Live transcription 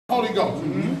Holy Ghost.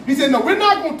 He said, no, we're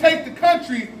not going to take the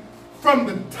country from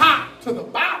the top to the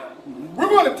bottom. We're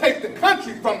going to take the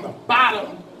country from the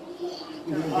bottom.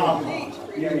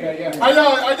 Are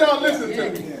y'all listening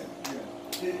to me?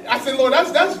 I said, Lord,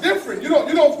 that's different. You don't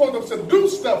supposed to subdue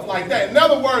stuff like that. In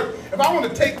other words, if I want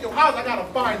to take your house, I got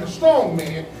to find the strong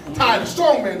man, tie the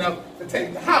strong man up to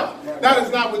take the house. That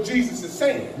is not what Jesus is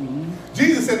saying.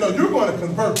 Jesus said, no, you're going to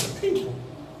convert the people.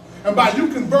 And by you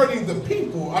converting the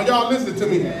people, are y'all listening to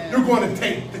me? You're going to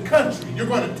take the country. You're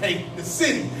going to take the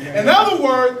city. In other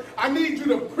words, I need you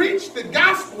to preach the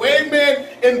gospel, amen,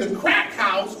 in the crack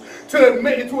house to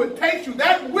it takes you,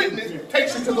 that witness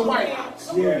takes you to the White House.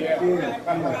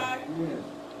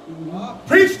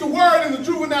 Preach the word in the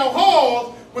juvenile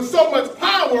halls with so much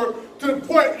power to the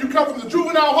point you come from the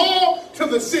juvenile hall to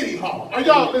the city hall. Are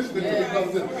y'all listening to me,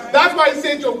 brothers? That's why he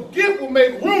said your gift will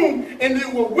make room and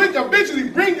it will eventually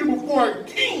bring you before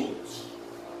kings.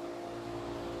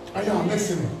 Are y'all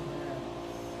listening?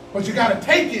 But you got to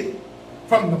take it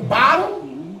from the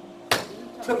bottom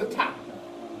to the top.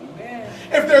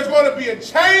 If there's going to be a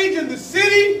change in the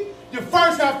city, you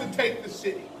first have to take the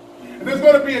city. If there's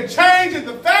going to be a change in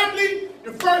the family,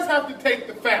 you first have to take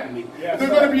the family. If there's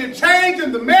going to be a change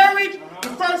in the marriage, you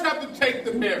first have to take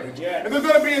the marriage. If there's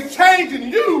going to be a change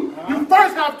in you, you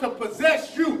first have to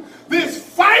possess you. This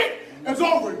fight is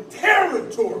over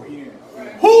territory.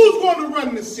 Who's going to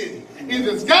run the city?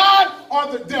 Either it's God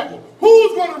or the devil.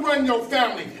 Who's going to run your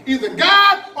family? Either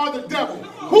God or the devil.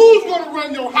 Who's going to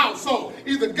run your household?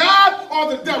 Either God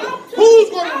or the devil. Who's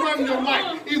going to run your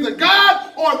life? Either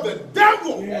God or the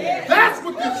devil. That's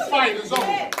what this fight is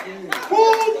over.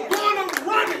 Who's going to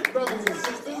run it, brothers and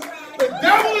sisters? The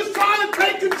devil is trying to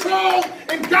take control,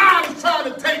 and God is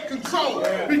trying to take control.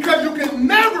 Because you can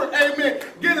never, amen,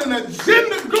 get an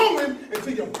agenda going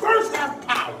until you first have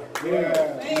power.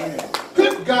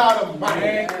 Good God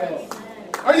Almighty.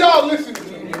 Are y'all listening to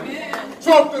me?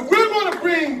 So if we're going to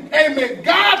bring, amen,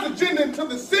 God's agenda into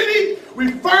the city,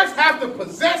 we first have to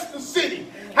possess the city.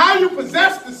 How you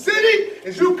possess the city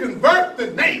is you convert the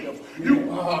native. You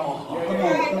got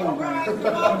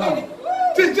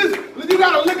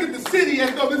to look at the city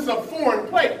as though this is a foreign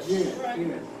place.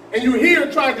 And you're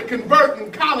here trying to convert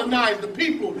and colonize the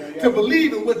people to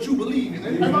believe in what you believe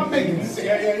in. Am I making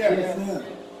sense?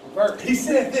 He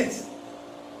said this.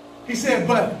 He said,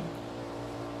 but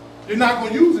you're not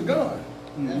going to use a gun.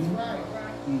 That's right.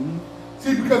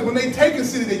 See, because when they take a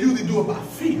city, they usually do it by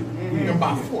fear and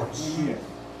by force.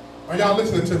 Are y'all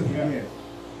listening to me?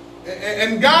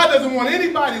 And God doesn't want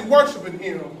anybody worshiping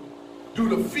him due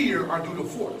to fear or due to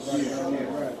force.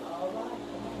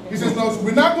 He says, no, so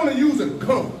we're not going to use a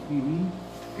gun.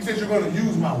 He says, you're going to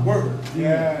use my word.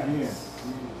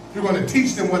 You're going to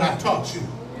teach them what I taught you.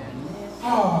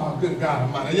 Oh, good God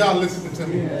Almighty. Are y'all listening to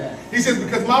me? He says,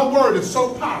 because my word is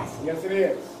so powerful. Yes, it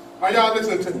is. Are y'all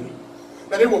listening to me?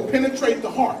 That it will penetrate the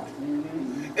heart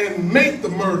and make the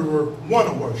murderer want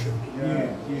to worship me.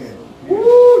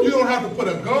 Woo, you don't have to put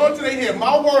a gun to their head.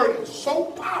 My word is so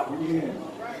powerful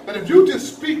that if you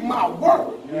just speak my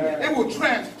word, it will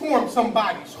transform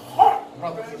somebody's heart,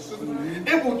 brothers and sisters.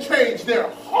 It will change their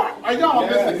heart. Are y'all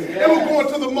listening? It will go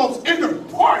into the most inner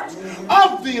parts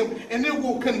of them, and it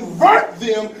will convert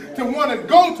them to want to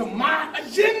go to my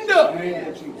agenda.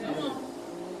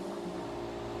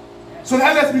 So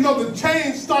that lets me know the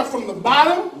change starts from the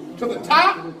bottom to the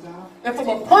top, and from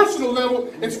a personal level,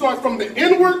 it starts from the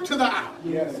inward to the out.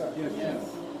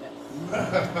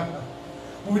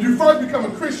 When you first become a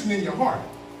Christian in your heart,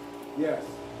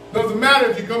 doesn't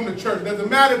matter if you come to church, doesn't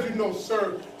matter if you know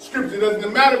scripture,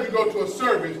 doesn't matter if you go to a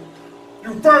service,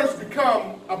 you first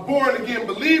become a born-again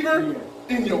believer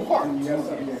in your heart.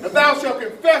 And thou shalt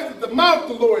confess with the mouth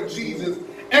the Lord Jesus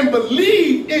and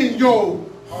believe in your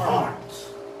heart.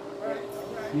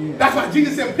 That's why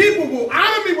Jesus said, people will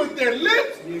honor me with their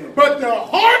lips, but their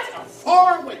hearts are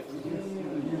far away from me.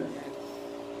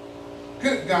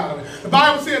 Good God. The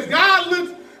Bible says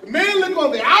man looks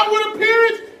on the outward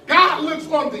appearance, God looks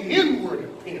on the inward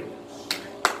appearance.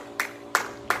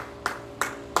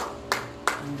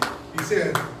 He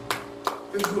said,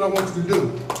 this is what I want you to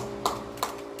do.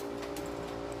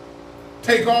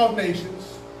 Take all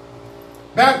nations,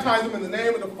 baptize them in the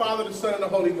name of the Father, the Son, and the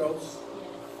Holy Ghost.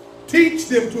 Teach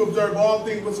them to observe all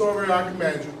things whatsoever I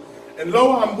command you. And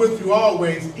lo, I'm with you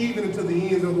always, even unto the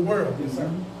ends of the world.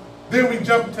 Then we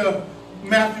jump to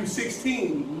Matthew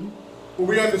 16, where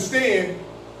we understand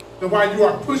that while you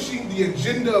are pushing the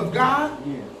agenda of God,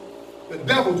 the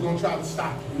devil's going to try to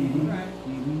stop you.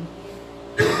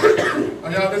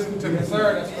 Are y'all listening to me? Yes,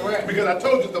 sir, that's correct. Because I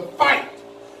told you the fight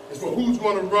is for who's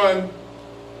going to run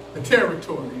the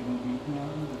territory.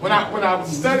 When I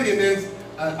was studying this,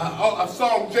 a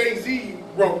song Jay-Z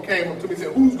wrote came up to me and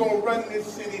said, "Who's going to run this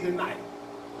city tonight?"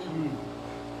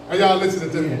 Are y'all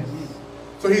listening to me?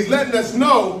 So he's letting us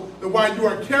know that while you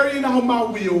are carrying out my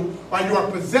will, while you are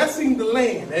possessing the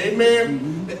land,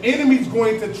 amen, the enemy's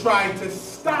going to try to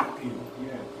stop you.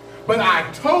 But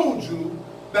I told you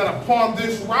that upon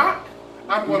this rock,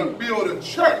 I'm going to build a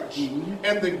church,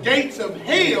 and the gates of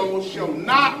hell shall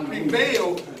not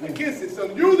prevail against it. So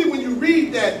usually when you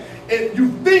read that,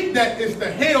 you think that it's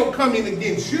the hell coming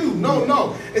against you.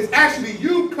 No. It's actually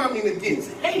you coming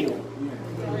against hell.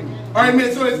 All right,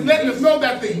 man, so it's letting us know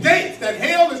that the gates that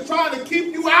hell is trying to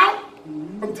keep you out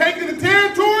from taking the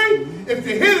territory, if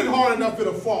you hit it hard enough,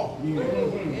 it'll fall.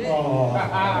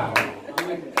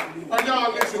 Are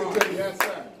y'all listening to me? Yes,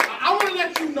 sir. I want to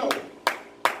let you know,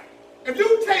 if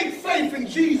you take faith in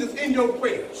Jesus in your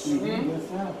prayers,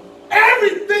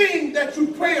 everything that you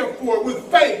pray for with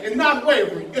faith and not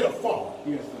wavering, it'll fall.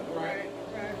 Yes, sir. Right.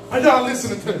 Are y'all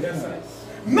listening to me? Yes, sir.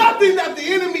 Nothing that the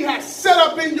enemy has set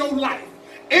up in your life,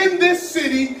 in this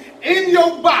city, in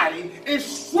your body, is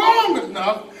strong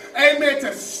enough, amen,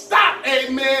 to stop,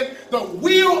 amen, the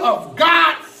will of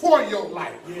God for your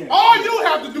life. Yeah. All you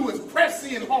have to do is press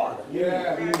in harder.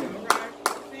 Yeah.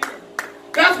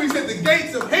 That's what he said, the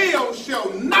gates of hell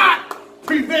shall not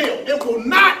prevail. It will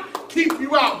not keep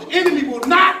you out. The enemy will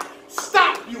not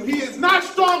stop you. He is not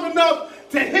strong enough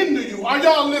to hinder you. Are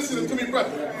y'all listening to me,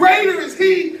 brother? Greater is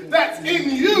he that's in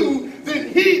you than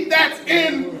he that's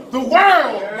in the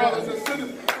world, brothers and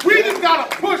sisters. We just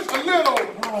got to push a little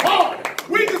harder.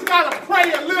 We just got to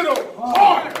pray a little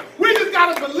harder. We just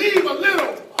got to believe a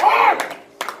little harder.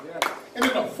 And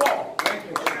it'll fall.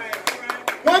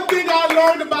 One thing I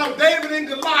learned about David and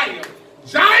Goliath,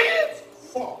 giants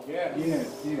fall. Yes.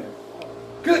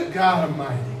 Good God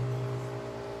Almighty.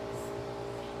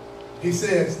 He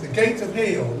says, the gates of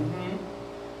hell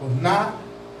will not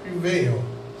prevail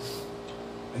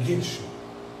against you.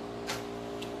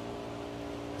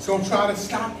 It's going to try to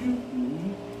stop you,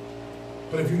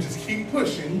 but if you just keep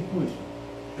pushing,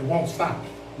 it won't stop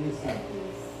you.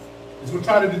 It's going to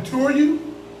try to deter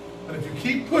you, but if you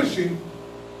keep pushing,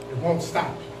 it won't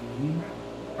stop you.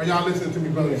 Are y'all listening to me,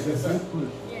 brothers and sisters?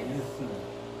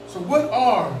 So what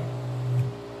are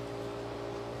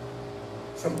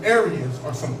some areas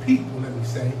or some people, let me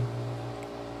say,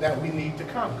 that we need to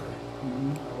conquer?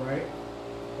 All right?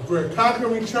 If we're a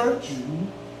conquering church,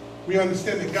 we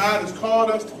understand that God has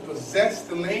called us to possess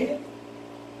the land.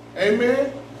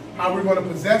 Amen? How we're going to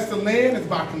possess the land is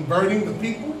by converting the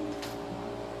people.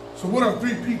 So what are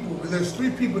three people? There's three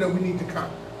people that we need to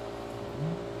conquer.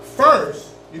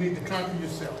 First, you need to conquer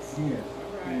yourself. All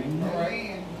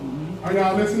right? Are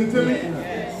y'all listening to me?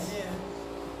 Yes.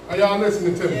 Are y'all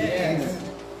listening to me? Yes.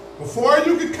 Before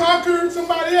you can conquer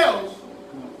somebody else,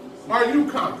 are you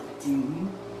conquered?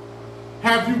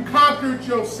 Have you conquered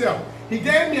yourself? He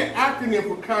gave me an acronym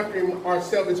for conquering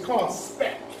ourselves. It's called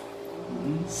SPEC.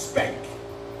 SPEC.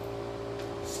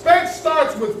 SPEC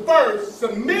starts with first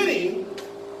submitting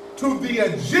to the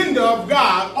agenda of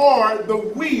God or the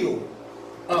will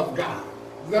of God.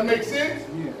 Does that make sense?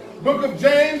 Yeah. Book of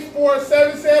James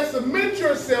 4:7 says, submit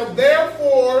yourself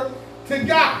therefore to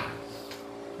God.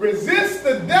 Resist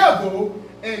the devil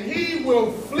and he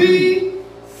will flee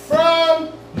from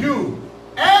you.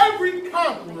 Every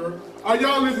conqueror, are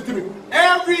y'all listening to me?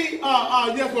 Every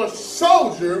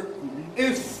soldier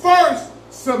is first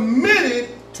submitted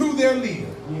to their leader.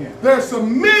 Yeah. They're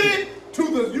submitted to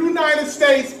the United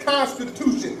States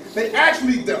Constitution. They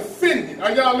actually defend it.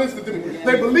 Are y'all listening to me?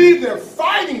 They believe they're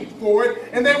fighting for it,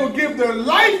 and they will give their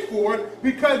life for it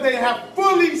because they have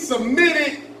fully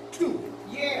submitted to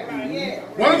it.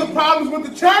 One of the problems with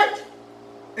the church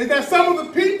is that some of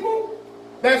the people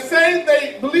that say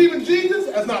they believe in Jesus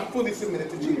is not fully submitted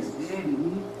to Jesus.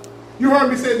 You heard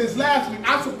me say this last week.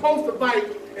 I'm supposed to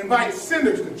invite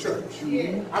sinners to church.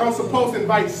 I don't supposed to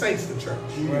invite saints to church.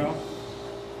 Well,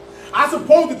 I'm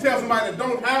supposed to tell somebody that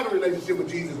don't have a relationship with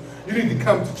Jesus, you need to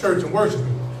come to church and worship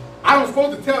him. I'm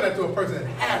supposed to tell that to a person that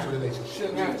has a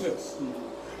relationship with Jesus.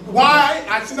 Why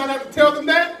I should not have to tell them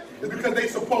that? Is because they're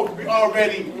supposed to be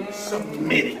already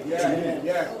submitted.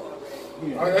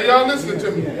 Are y'all listening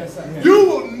to me? You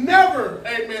will never,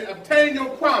 amen, obtain your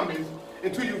promise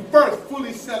until you first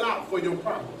fully sell out for your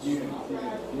promise.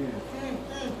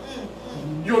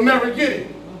 You'll never get it.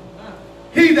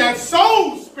 He that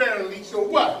sows sparingly shall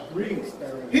what? Reap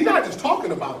sparingly. He's not just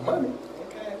talking about money.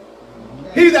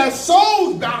 He that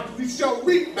sows bountifully shall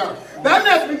reap bountifully. That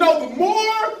lets me know the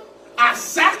more I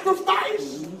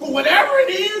sacrifice for whatever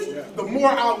it is, the more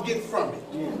I'll get from it.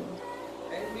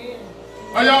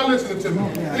 Are y'all listening to me?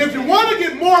 And if you want to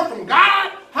get more from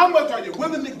God, how much are you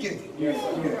willing to give it? Yes.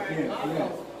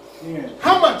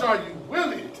 How much are you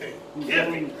willing to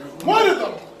give it? One of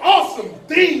the awesome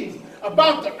things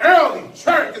about the early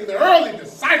church and the early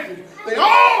disciples, they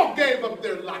all gave up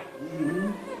their life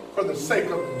for the sake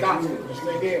of the gospel.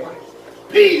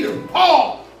 Peter,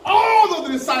 Paul, all of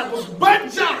the disciples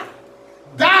but John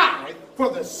died for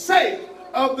the sake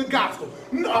of the gospel.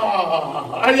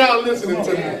 Are y'all listening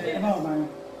to me? Come on, man.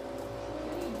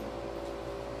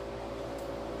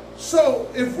 So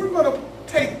if we're going to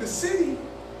take the city,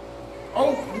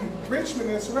 Richmond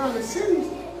and surrounding cities,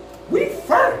 we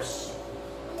first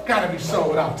got to be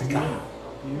sold out to God.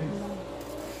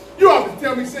 You always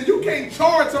tell me, say, you can't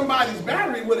charge somebody's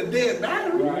battery with a dead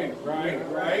battery.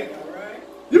 Right.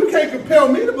 You can't compel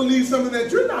me to believe something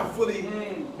that you're not fully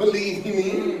believing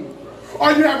in,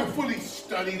 or you haven't fully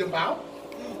studied about.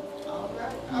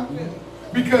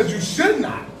 Because you should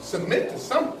not submit to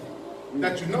something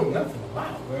that you know nothing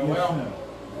about. Well.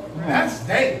 That's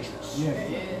dangerous.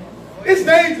 Yes. It's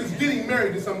dangerous getting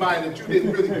married to somebody that you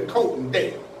didn't really court and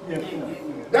date. Yes.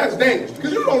 That's dangerous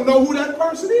because you don't know who that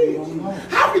person is.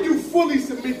 How can you fully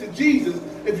submit to Jesus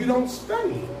if you don't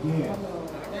study him? Yeah.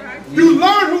 You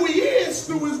learn who he is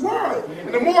through his word.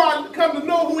 And the more I come to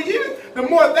know who he is, the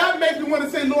more that makes me want to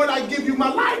say, Lord, I give you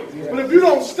my life. But if you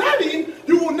don't study him,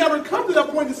 you will never come to that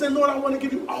point to say, Lord, I want to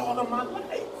give you all of my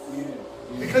life.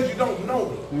 Because you don't know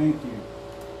him. Thank you.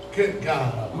 Good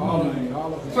God. All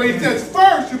of it. So he says,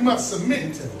 first you must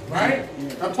submit to him, right?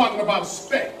 I'm talking about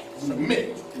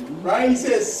submit, right? He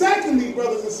says, secondly,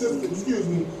 brothers and sisters,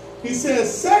 he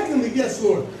says, secondly, yes,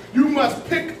 Lord, you must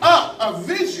pick up a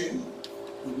vision,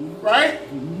 right?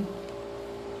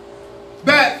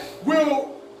 That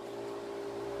will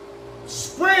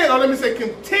spread, or let me say,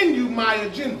 continue my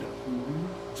agenda.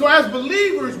 So as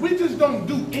believers, we just don't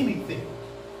do anything.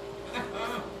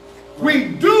 We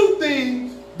do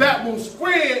things that will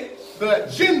spread the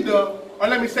agenda, or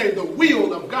let me say, the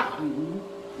will of God.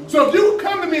 So if you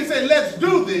come to me and say, let's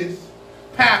do this,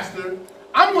 Pastor,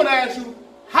 I'm going to ask you,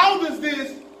 how does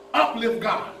this uplift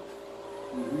God?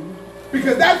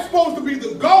 Because that's supposed to be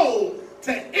the goal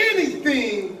to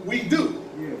anything we do.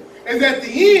 And at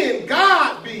the end,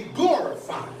 God be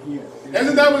glorified.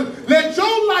 And that was, let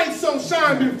your light so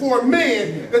shine before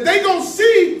men that they gonna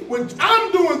see what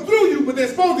I'm doing through you, but they're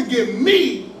supposed to give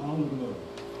me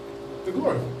the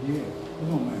glory. Yeah.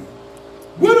 Come on, man.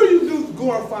 What do you do that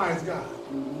glorifies God?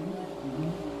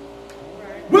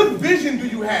 What vision do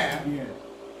you have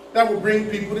that will bring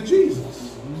people to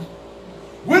Jesus?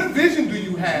 What vision do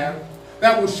you have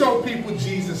that will show people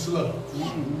Jesus' love?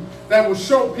 That will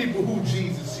show people who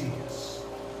Jesus is?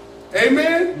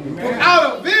 Amen?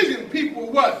 Without a vision,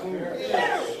 people what?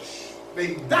 Perish.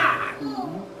 They die.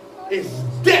 It's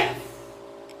death.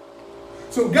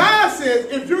 So God says,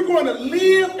 if you're going to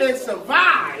live and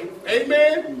survive,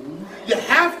 amen, you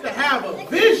have to have a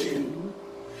vision.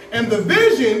 And the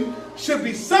vision should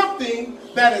be something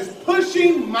that is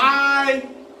pushing my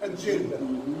agenda.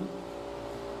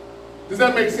 Does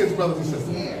that make sense, brothers and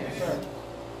sisters? Yes.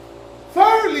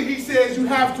 Thirdly, he says you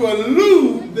have to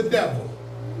elude the devil.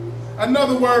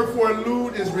 Another word for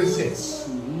elude is resist.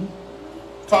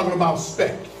 Talking about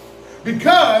spec.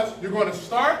 Because you're going to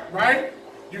start, right?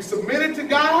 You submit it to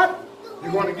God.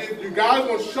 You're going to get, God's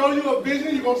going to show you a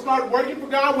vision. You're going to start working for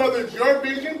God, whether it's your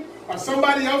vision or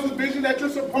somebody else's vision that you're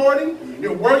supporting.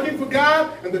 You're working for God,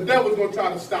 and the devil's going to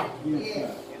try to stop you.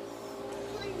 Yes.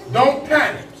 Don't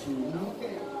panic.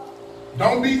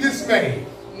 Don't be dismayed.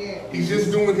 He's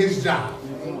just doing his job.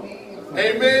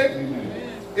 Amen?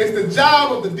 It's the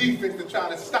job of the defense to try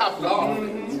to stop the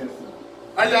offense.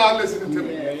 Are y'all listening to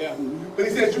me? But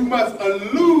he says you must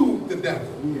elude the devil.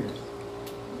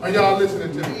 Are y'all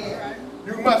listening to me?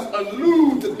 You must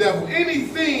elude the devil.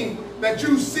 Anything that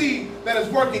you see that is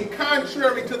working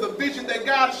contrary to the vision that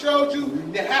God showed you,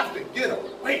 you have to get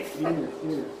away from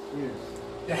it.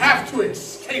 You have to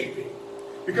escape it.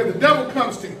 Because the devil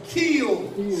comes to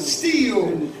kill, steal,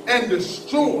 and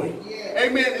destroy.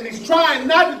 Amen. And he's trying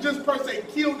not to just per se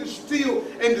kill, steal,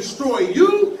 and destroy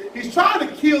you. He's trying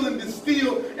to kill and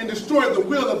steal and destroy the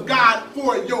will of God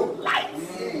for your life.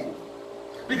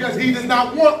 Because he does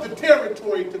not want the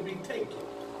territory to be taken.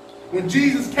 When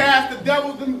Jesus cast the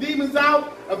devils and demons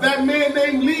out of that man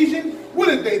named Legion, what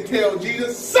did they tell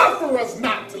Jesus? Suffer us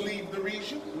not to leave the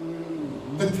region,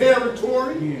 the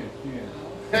territory.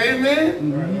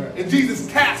 Amen. And Jesus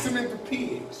cast him into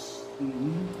pigs.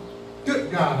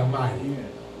 Good God Almighty.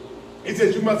 He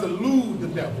says you must elude the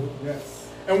devil.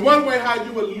 And one way how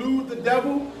you elude the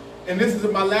devil, and this is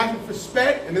my last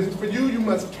respect, and this is for you, you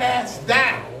must cast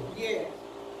down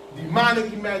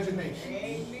demonic imagination.